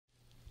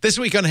This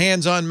week on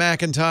Hands on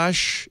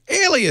Macintosh,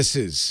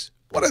 aliases.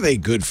 What are they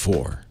good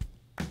for?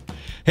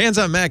 Hands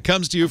on Mac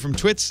comes to you from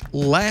Twit's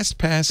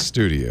LastPass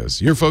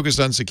Studios. You're focused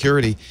on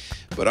security,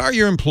 but are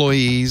your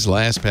employees?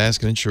 LastPass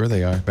can ensure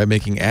they are by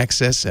making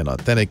access and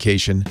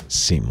authentication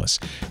seamless.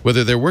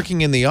 Whether they're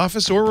working in the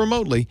office or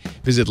remotely,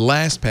 visit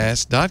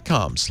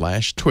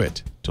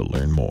lastpass.com/twit to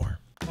learn more.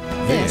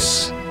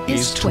 This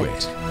is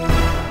Twit.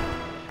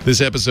 This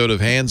episode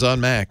of Hands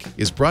on Mac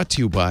is brought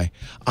to you by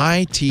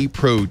IT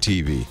Pro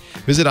TV.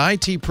 Visit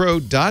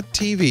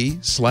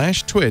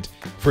itpro.tv/twit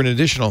for an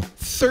additional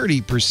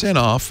 30%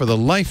 off for the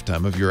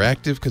lifetime of your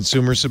active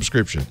consumer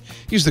subscription.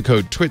 Use the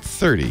code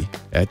TWIT30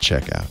 at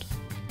checkout.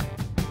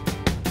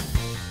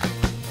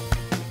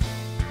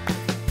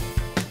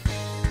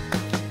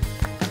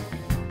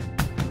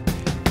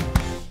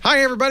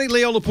 Hi, everybody.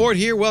 Leo Laporte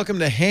here. Welcome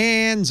to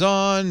Hands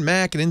on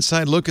Mac, an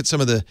inside look at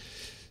some of the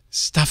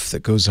stuff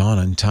that goes on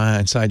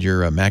inside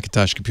your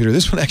Macintosh computer.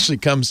 This one actually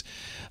comes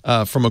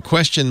from a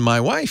question my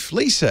wife,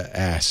 Lisa,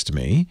 asked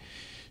me.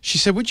 She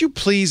said, would you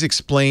please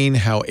explain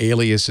how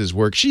aliases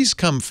work? She's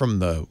come from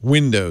the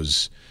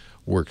Windows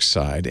work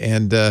side,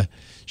 and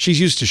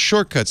she's used to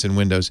shortcuts in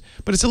Windows,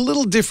 but it's a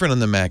little different on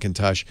the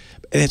Macintosh,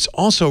 and it's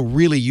also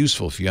really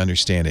useful if you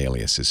understand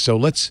aliases. So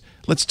let's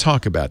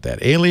talk about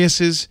that.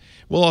 Aliases,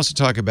 we'll also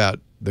talk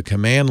about the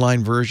command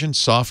line version,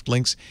 soft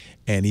links,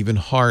 and even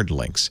hard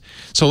links.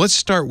 So let's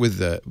start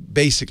with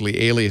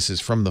basically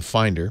aliases from the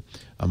Finder.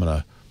 I'm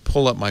going to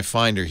pull up my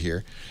Finder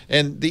here.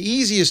 And the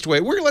easiest way,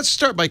 let's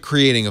start by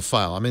creating a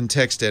file. I'm in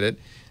TextEdit.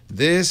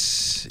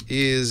 This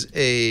is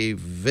a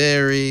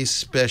very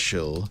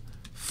special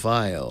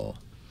file.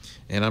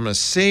 And I'm going to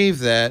save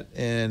that,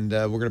 and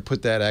we're going to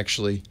put that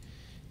actually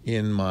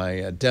in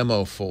my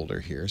demo folder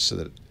here so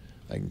that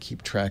I can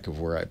keep track of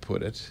where I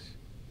put it.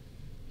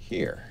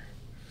 Here.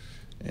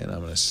 And I'm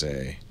going to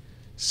say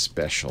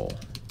special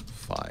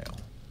file.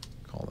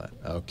 Call that.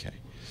 Okay.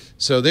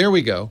 So there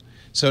we go.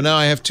 So now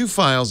I have two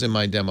files in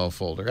my demo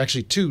folder.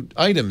 Actually, two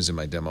items in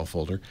my demo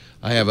folder.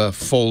 I have a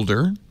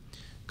folder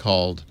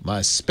called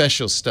my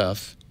special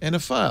stuff and a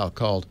file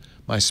called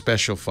my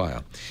special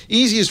file.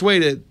 Easiest way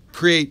to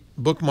create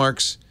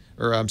bookmarks,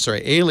 or I'm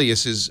sorry,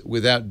 aliases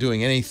without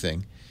doing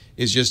anything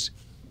is just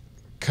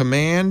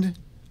Command,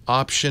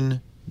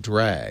 Option,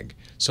 Drag.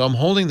 So I'm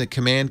holding the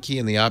Command key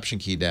and the Option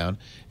key down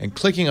and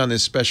clicking on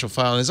this special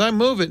file. And as I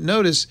move it,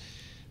 notice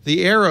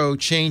the arrow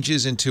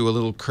changes into a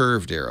little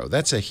curved arrow.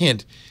 That's a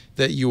hint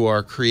that you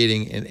are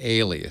creating an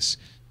alias.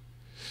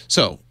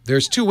 So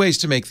there's two ways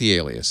to make the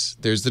alias.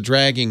 There's the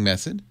dragging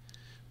method,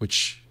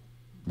 which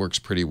works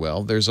pretty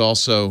well. There's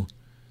also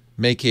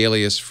make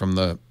alias from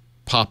the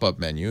pop-up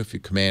menu. If you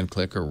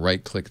command-click or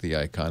right-click the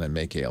icon and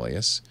make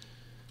alias.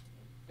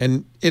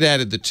 And it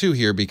added the two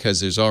here because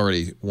there's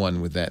already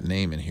one with that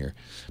name in here.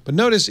 But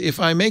notice if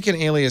I make an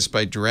alias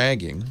by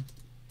dragging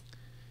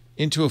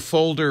into a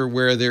folder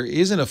where there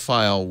isn't a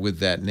file with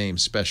that name,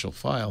 special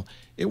file,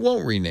 it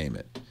won't rename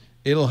it.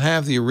 It'll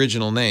have the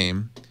original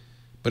name,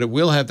 but it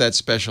will have that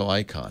special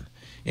icon.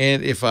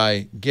 And if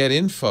I get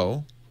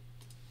info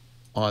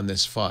on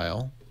this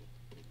file,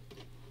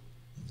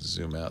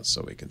 zoom out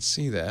so we can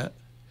see that,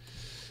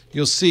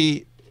 you'll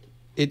see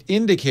it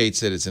indicates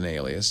that it's an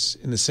alias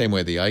in the same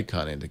way the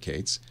icon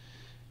indicates,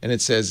 and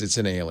it says it's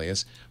an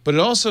alias. But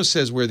it also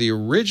says where the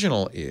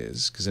original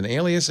is, because an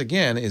alias,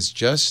 again, is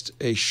just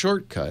a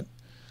shortcut.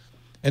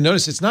 And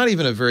notice it's not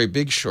even a very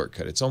big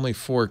shortcut. It's only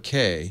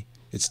 4K.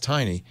 It's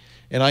tiny.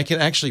 And I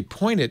can actually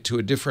point it to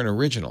a different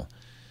original.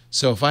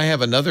 So if I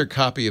have another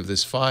copy of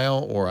this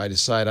file, or I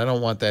decide I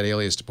don't want that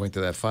alias to point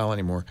to that file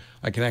anymore,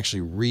 I can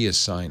actually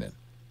reassign it.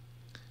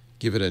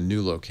 Give it a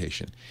new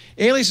location.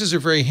 Aliases are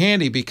very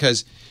handy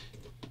because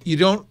you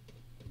don't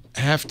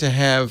have to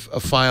have a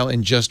file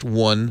in just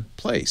one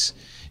place.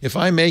 If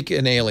I make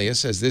an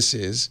alias, as this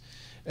is,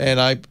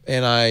 and I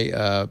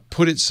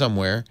put it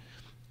somewhere,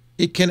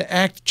 it can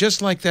act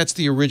just like that's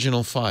the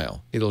original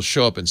file. It'll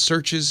show up in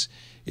searches.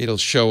 It'll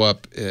show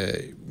up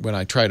when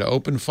I try to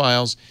open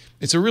files.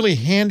 It's a really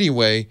handy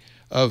way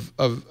of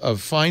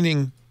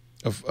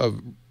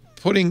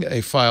putting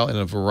a file in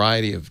a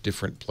variety of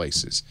different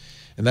places.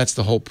 And that's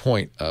the whole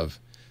point of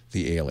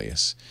the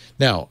alias.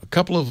 Now, a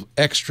couple of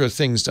extra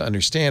things to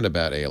understand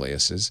about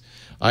aliases.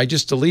 I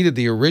just deleted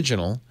the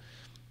original.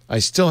 I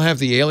still have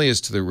the alias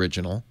to the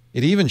original.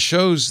 It even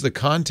shows the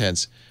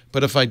contents,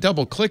 but if I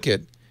double click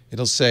it,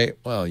 it'll say,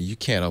 well, you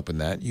can't open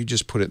that. You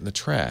just put it in the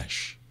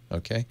trash.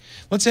 Okay?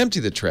 Let's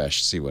empty the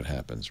trash, see what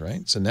happens,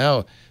 right? So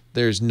now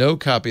there's no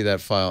copy of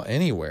that file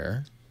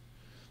anywhere.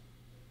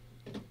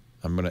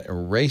 I'm going to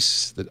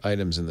erase the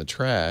items in the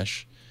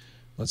trash.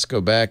 Let's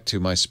go back to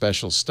my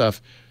special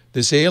stuff.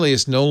 This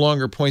alias no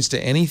longer points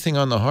to anything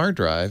on the hard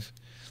drive.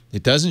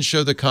 It doesn't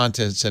show the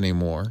contents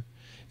anymore.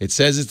 It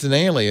says it's an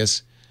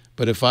alias,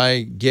 but if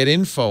I get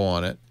info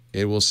on it,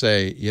 it will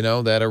say, you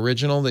know, that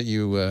original that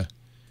you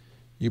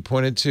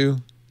pointed to,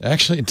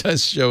 actually it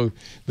does show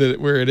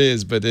that where it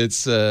is, but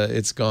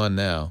it's gone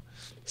now.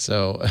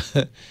 So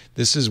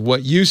this is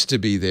what used to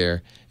be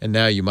there, and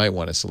now you might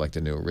want to select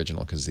a new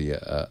original because the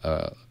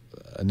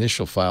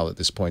initial file that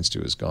this points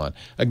to is gone.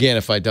 Again,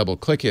 if I double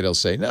click it, it'll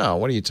say, no,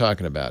 what are you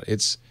talking about?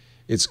 It's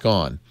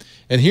gone.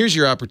 And here's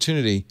your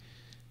opportunity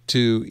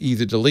to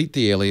either delete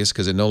the alias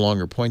because it no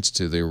longer points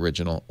to the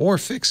original, or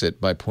fix it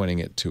by pointing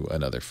it to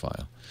another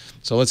file.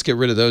 So let's get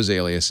rid of those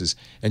aliases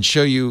and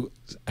show you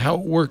how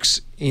it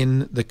works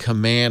in the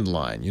command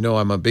line. You know,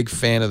 I'm a big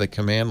fan of the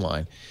command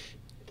line.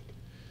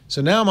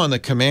 So now I'm on the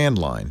command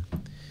line,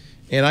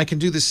 and I can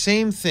do the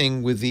same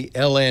thing with the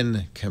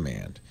ln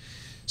command.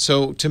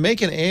 So to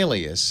make an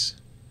alias,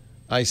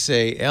 I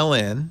say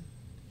ln,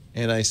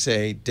 and I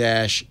say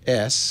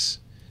 -s.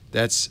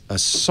 That's a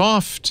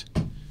soft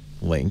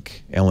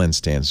link. ln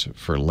stands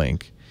for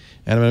link.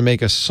 And I'm going to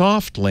make a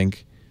soft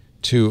link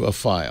to a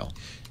file.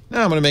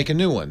 Now I'm going to make a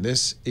new one.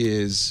 This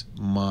is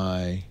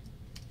my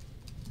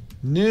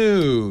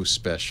new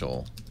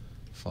special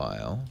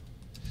file.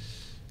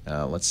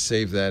 Let's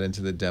save that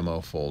into the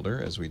demo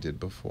folder as we did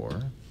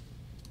before.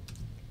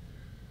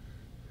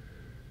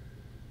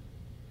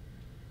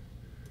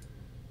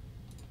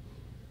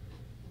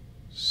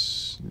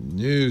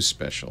 New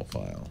special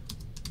file.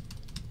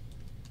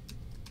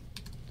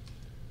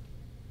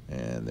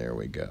 And there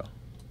we go.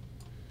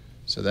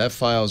 So that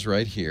file is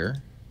right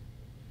here.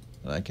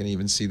 And I can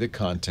even see the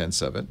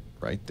contents of it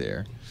right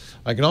there.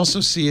 I can also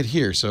see it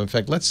here. So in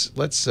fact,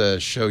 let's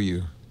show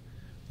you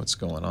what's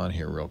going on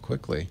here real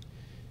quickly.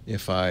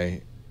 If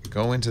I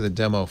go into the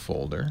demo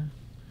folder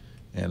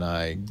and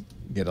I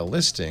get a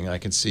listing, I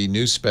can see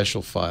new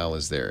special file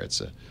is there.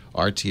 It's a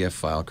RTF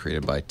file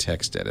created by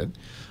TextEdit.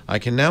 I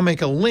can now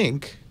make a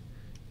link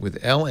with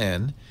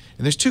ln,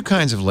 and there's two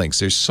kinds of links.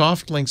 There's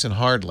soft links and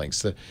hard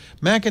links. The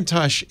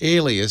Macintosh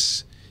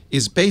alias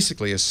is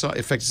basically in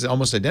fact, it's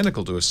almost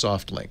identical to a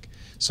soft link.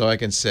 So I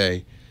can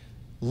say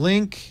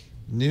link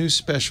new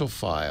special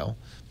file.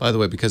 By the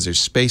way, because there's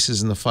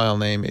spaces in the file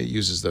name, it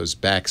uses those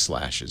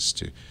backslashes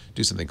to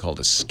do something called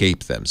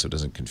escape them, so it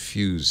doesn't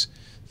confuse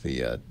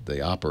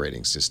the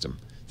operating system,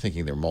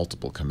 thinking there are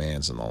multiple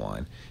commands on the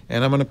line.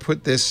 And I'm going to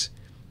put this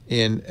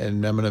in,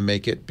 and I'm going to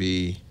make it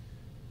be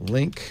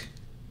link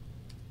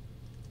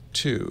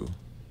to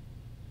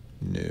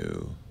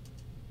new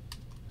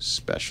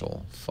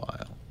special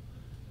file.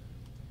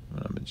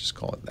 I'm going to just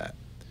call it that.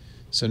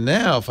 So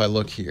now if I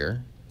look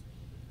here,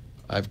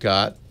 I've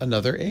got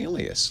another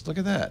alias. Look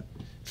at that.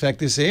 In fact,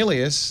 this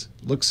alias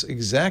looks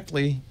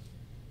exactly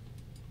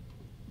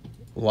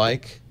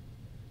like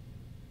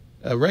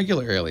a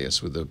regular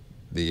alias with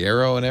the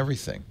arrow and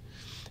everything.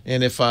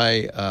 And if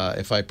I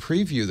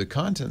preview the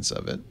contents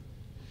of it,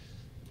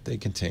 they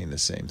contain the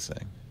same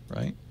thing,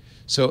 right?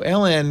 So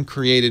ln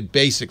created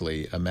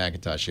basically a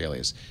Macintosh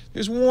alias.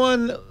 There's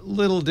one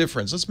little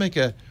difference. Let's make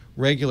a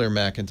regular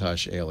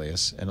Macintosh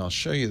alias, and I'll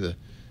show you the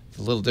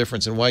little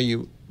difference and why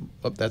you,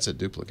 oh, that's a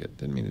duplicate.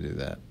 Didn't mean to do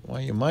that. Why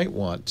you might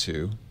want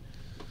to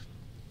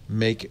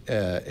make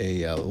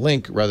a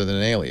link rather than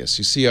an alias.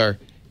 You see our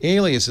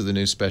alias of the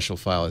new special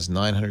file is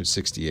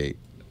 968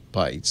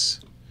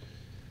 bytes.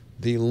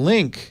 The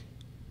link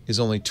is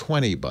only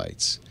 20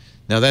 bytes.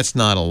 Now that's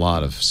not a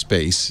lot of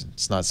space.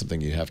 It's not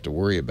something you have to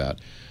worry about.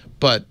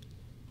 But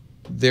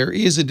there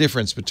is a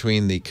difference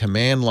between the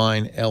command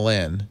line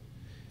ln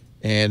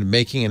and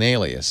making an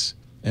alias.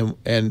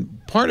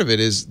 And part of it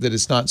is that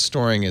it's not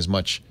storing as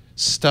much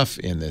stuff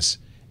in this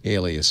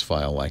alias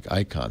file like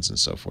icons and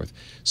so forth.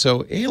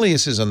 So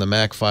aliases on the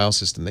Mac file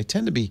system, they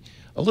tend to be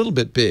a little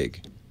bit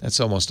big. That's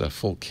almost a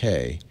full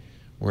K,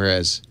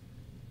 whereas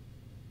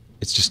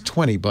it's just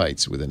 20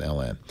 bytes with an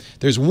ln.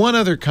 There's one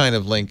other kind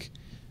of link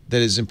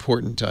that is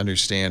important to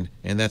understand,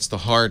 and that's the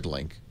hard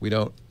link. We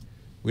don't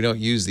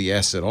use the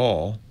S at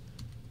all.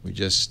 We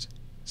just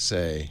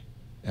say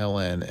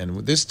ln,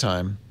 and this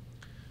time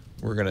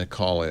we're going to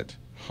call it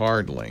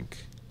hard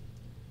link.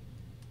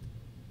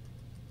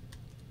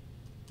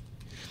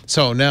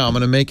 So now I'm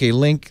going to make a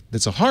link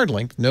that's a hard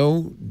link,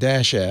 no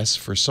 -s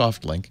for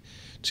soft link,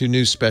 to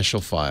new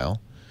special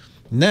file.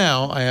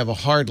 Now I have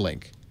a hard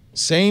link.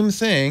 Same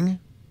thing,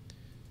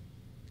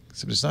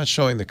 except it's not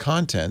showing the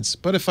contents,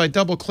 but if I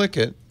double click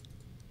it,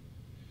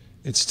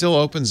 it still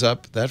opens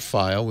up that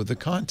file with the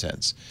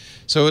contents.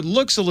 So it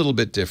looks a little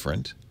bit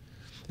different.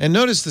 And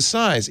notice the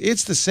size.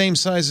 It's the same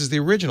size as the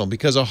original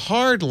because a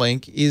hard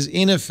link is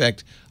in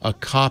effect a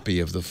copy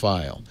of the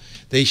file.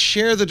 They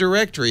share the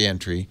directory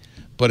entry,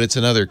 but it's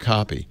another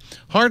copy.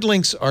 Hard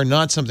links are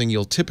not something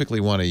you'll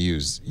typically want to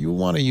use. You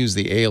want to use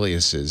the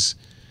aliases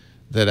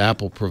that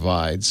Apple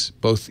provides,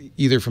 both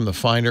either from the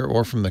Finder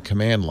or from the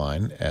command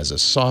line as a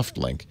soft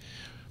link.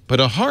 But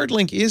a hard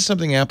link is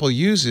something Apple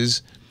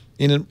uses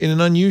in an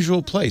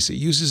unusual place. It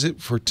uses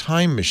it for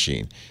Time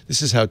Machine.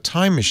 This is how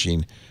Time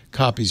Machine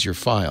copies your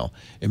file.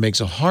 It makes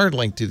a hard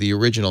link to the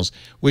originals,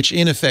 which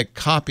in effect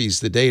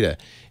copies the data.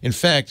 In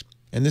fact,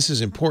 and this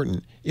is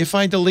important, if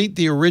I delete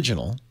the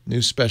original,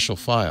 new special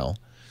file,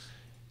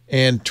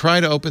 and try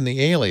to open the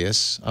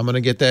alias, I'm going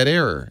to get that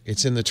error.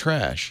 It's in the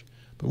trash.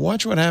 But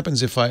watch what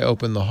happens if I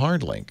open the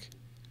hard link.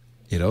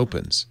 It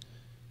opens,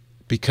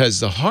 because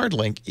the hard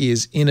link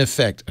is in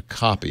effect a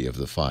copy of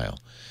the file.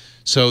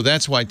 So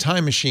that's why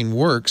Time Machine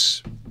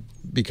works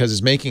because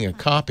it's making a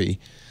copy,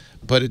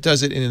 but it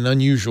does it in an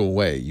unusual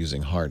way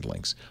using hard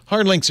links.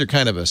 Hard links are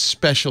kind of a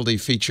specialty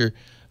feature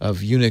of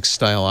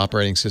Unix-style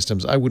operating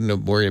systems. I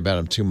wouldn't worry about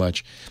them too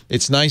much.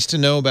 It's nice to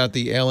know about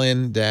the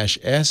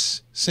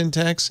ln-s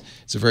syntax.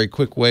 It's a very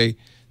quick way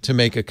to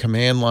make a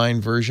command line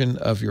version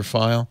of your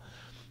file,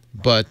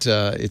 but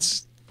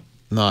it's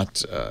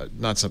not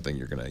something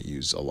you're going to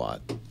use a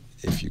lot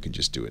if you can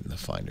just do it in the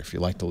Finder, if you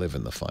like to live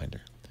in the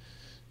Finder.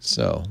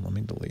 So let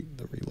me delete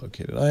the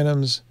relocated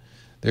items.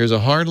 There's a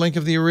hard link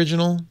of the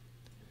original.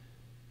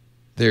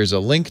 There's a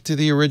link to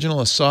the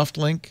original, a soft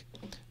link.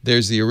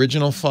 There's the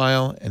original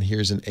file, and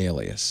here's an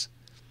alias.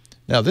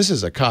 Now, this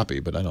is a copy,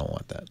 but I don't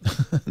want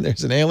that.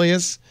 There's an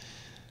alias.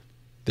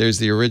 There's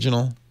the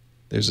original.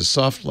 There's a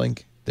soft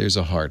link. There's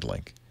a hard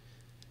link.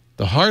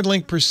 The hard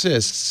link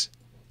persists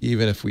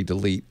even if we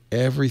delete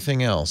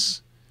everything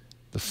else.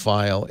 The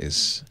file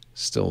is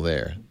still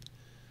there.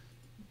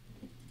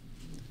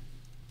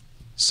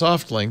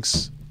 Soft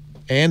links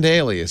and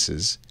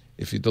aliases,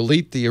 if you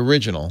delete the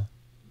original,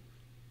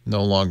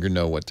 no longer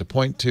know what to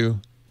point to,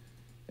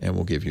 and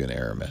will give you an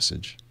error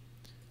message.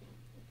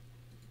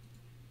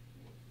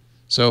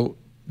 So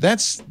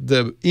that's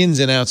the ins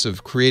and outs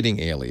of creating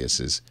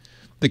aliases.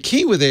 The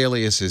key with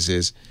aliases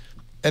is,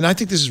 and I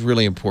think this is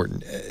really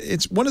important,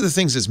 it's one of the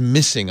things that's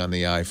missing on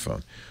the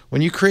iPhone.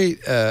 When you create,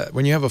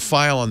 when you have a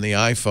file on the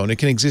iPhone, it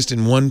can exist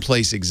in one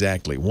place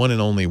exactly, one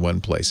and only one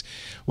place,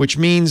 which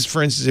means,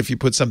 for instance, if you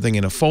put something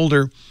in a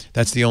folder,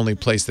 that's the only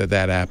place that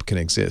that app can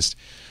exist.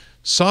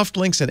 Soft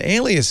links and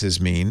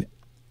aliases mean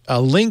a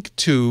link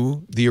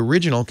to the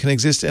original can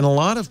exist in a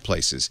lot of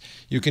places.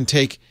 You can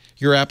take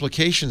your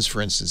applications,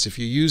 for instance, if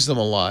you use them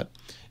a lot,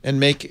 and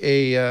make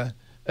a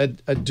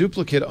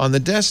duplicate on the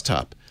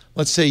desktop.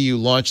 Let's say you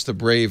launch the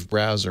Brave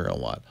browser a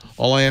lot.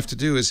 All I have to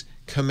do is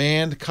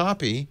command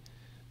copy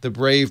the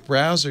Brave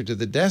browser to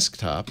the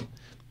desktop.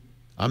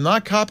 I'm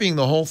not copying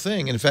the whole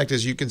thing. In fact,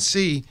 as you can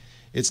see,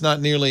 it's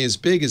not nearly as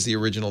big as the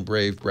original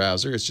Brave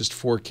browser. It's just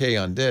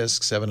 4K on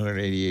disk,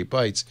 788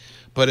 bytes.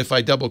 But if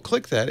I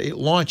double-click that, it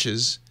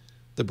launches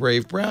the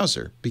Brave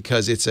browser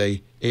because it's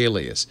a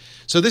alias.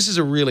 So this is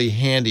a really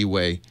handy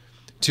way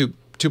to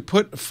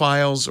put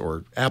files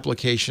or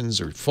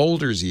applications or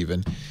folders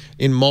even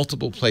in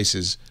multiple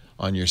places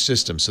on your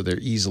system so they're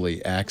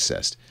easily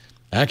accessed.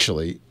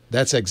 Actually,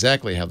 that's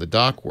exactly how the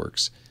dock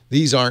works.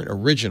 These aren't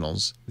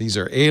originals. These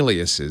are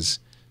aliases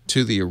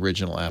to the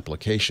original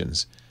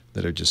applications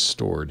that are just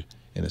stored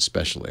in a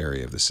special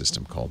area of the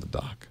system called the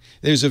dock.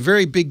 There's a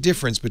very big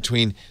difference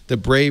between the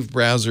Brave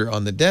browser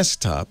on the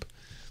desktop,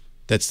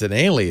 that's an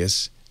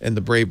alias, and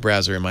the Brave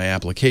browser in my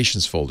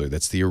applications folder,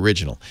 that's the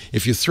original.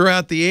 If you throw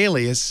out the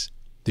alias,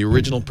 the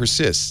original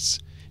persists.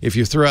 If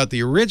you throw out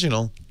the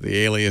original,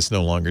 the alias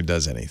no longer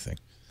does anything.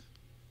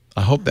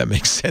 I hope that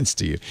makes sense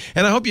to you.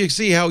 And I hope you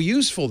see how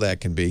useful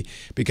that can be,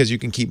 because you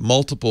can keep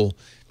multiple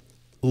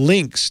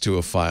links to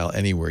a file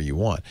anywhere you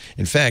want.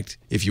 In fact,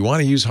 if you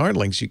want to use hard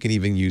links, you can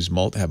even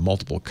have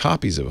multiple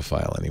copies of a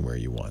file anywhere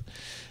you want.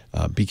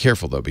 Be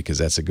careful, though, because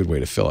that's a good way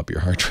to fill up your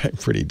hard drive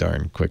pretty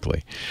darn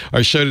quickly.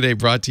 Our show today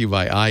brought to you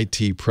by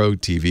IT Pro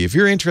TV. If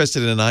you're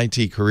interested in an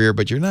IT career,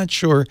 but you're not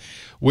sure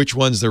which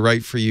one's the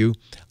right for you,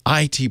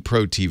 IT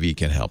Pro TV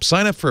can help.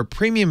 Sign up for a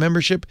premium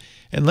membership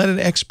and let an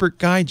expert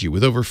guide you.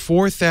 With over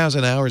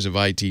 4,000 hours of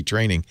IT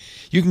training,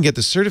 you can get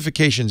the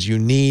certifications you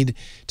need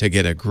to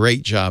get a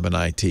great job in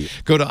IT.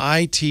 Go to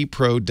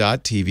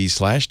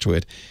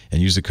itpro.tv/twit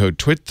and use the code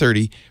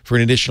TWIT30 for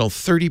an additional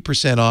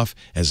 30% off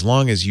as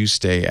long as you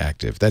stay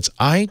active. That's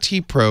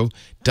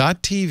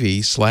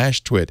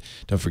itpro.tv/twit.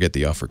 Don't forget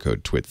the offer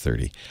code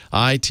TWIT30.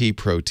 IT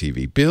Pro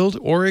TV. Build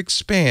or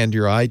expand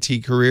your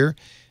IT career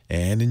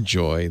and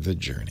enjoy the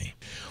journey.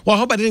 Well, I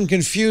hope I didn't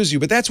confuse you,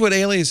 but that's what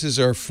aliases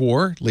are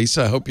for.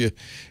 Lisa, I hope you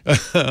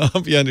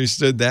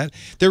understood that.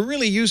 They're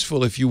really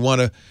useful if you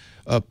want to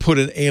put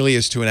an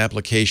alias to an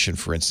application,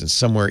 for instance,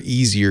 somewhere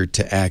easier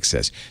to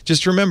access.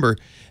 Just remember,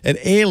 an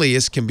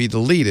alias can be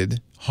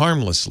deleted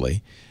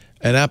harmlessly.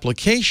 An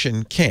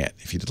application can't.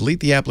 If you delete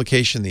the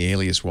application, the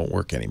alias won't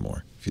work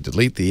anymore. If you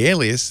delete the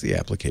alias, the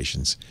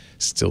application's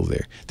still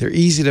there. They're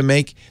easy to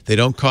make. They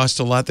don't cost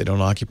a lot. They don't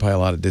occupy a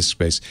lot of disk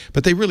space,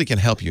 but they really can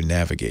help you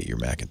navigate your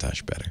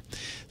Macintosh better.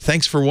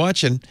 Thanks for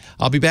watching.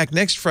 I'll be back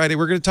next Friday.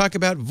 We're going to talk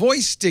about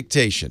voice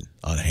dictation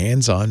on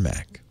Hands on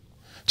Mac.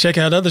 Check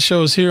out other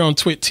shows here on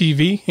Twit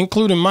TV,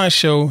 including my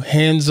show,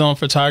 Hands on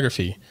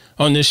Photography.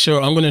 On this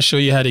show, I'm going to show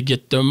you how to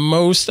get the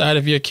most out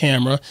of your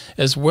camera,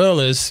 as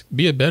well as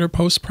be a better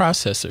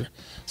post-processor.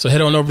 So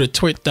head on over to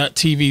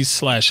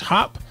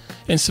twit.tv/hop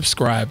and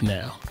subscribe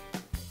now.